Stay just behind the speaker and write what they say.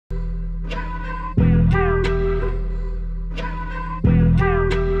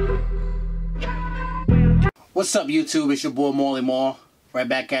What's up, YouTube? It's your boy Molly Mall, right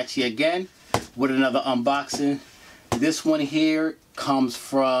back at you again with another unboxing. This one here comes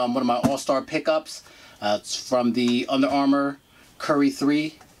from one of my all-star pickups. It's from the Under Armour Curry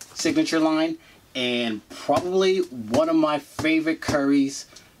 3 signature line, and probably one of my favorite Currys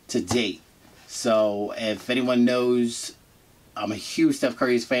to date. So if anyone knows, I'm a huge Steph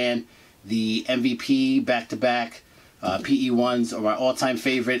Curry's fan. The MVP back-to-back PE1s are my all-time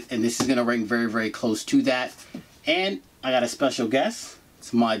favorite, and this is going to rank very, very close to that. And I got a special guest.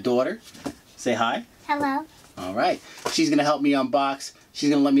 It's my daughter. Say hi. Hello. All right. She's going to help me unbox. She's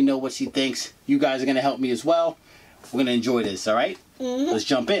going to let me know what she thinks. You guys are going to help me as well. We're going to enjoy this, all right? Mm-hmm. Let's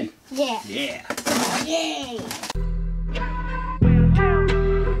jump in. Yeah. Yeah. Yay.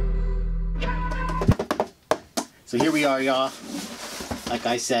 So here we are, y'all. Like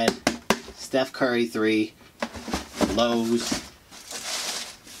I said, Steph Curry 3, Lowe's,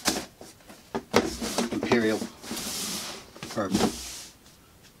 Imperial Purple.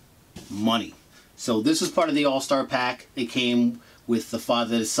 Money. So this was part of the All-Star pack. It came with the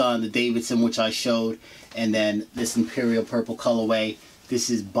father and son, the Davidson, which I showed, and then this Imperial Purple colorway. This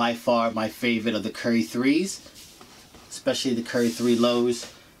is by far my favorite of the Curry 3s, especially the Curry 3 Lows.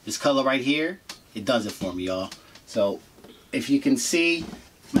 This color right here, it does it for me, y'all. So if you can see,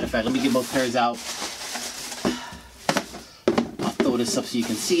 matter of fact, let me get both pairs out. I'll throw this up so you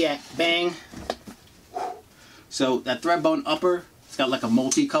can see it. Bang. So that thread bone upper, it's got like a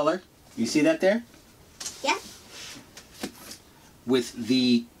multi-color. You see that there? Yeah. With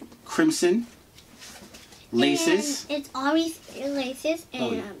the crimson laces. And it's always laces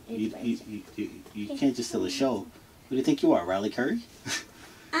and you can't just tell a show. Who do you think you are, Riley Curry?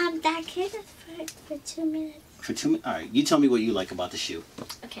 That kid is for 2 minutes. For 2 minutes? Alright, you tell me what you like about the shoe.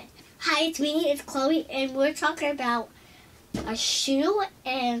 Okay. Hi, it's Weenie, it's Chloe, and we're talking about a shoe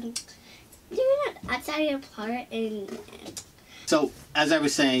and doing it outside your part and So, as I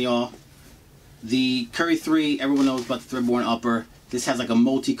was saying, y'all, the Curry 3, everyone knows about the threadborn upper. This has like a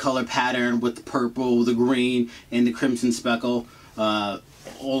multicolor pattern with the purple, the green, and the crimson speckle all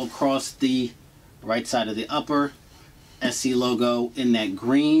across the right side of the upper. SC logo in that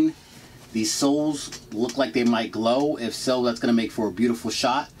green. These soles look like they might glow. If so, that's going to make for a beautiful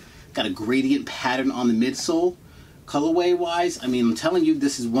shot. Got a gradient pattern on the midsole. Colorway wise, I mean, I'm telling you,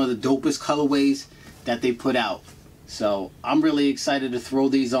 this is one of the dopest colorways that they put out. So I'm really excited to throw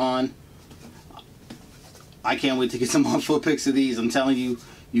these on. I can't wait to get some more foot pics of these. I'm telling you,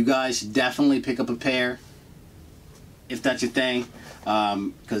 you guys should definitely pick up a pair if that's your thing.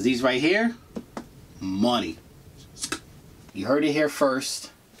 Because these right here, money. You heard it here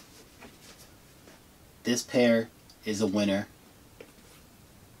first. This pair is a winner.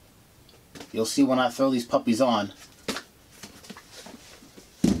 You'll see when I throw these puppies on,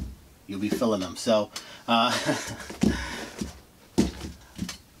 you'll be feeling them. So,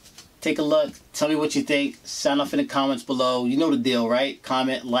 take a look. Tell me what you think. Sound off in the comments below. You know the deal, right?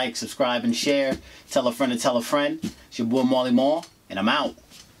 Comment, like, subscribe, and share. Tell a friend to tell a friend. It's your boy Molly Mall, and I'm out.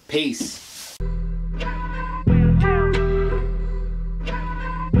 Peace.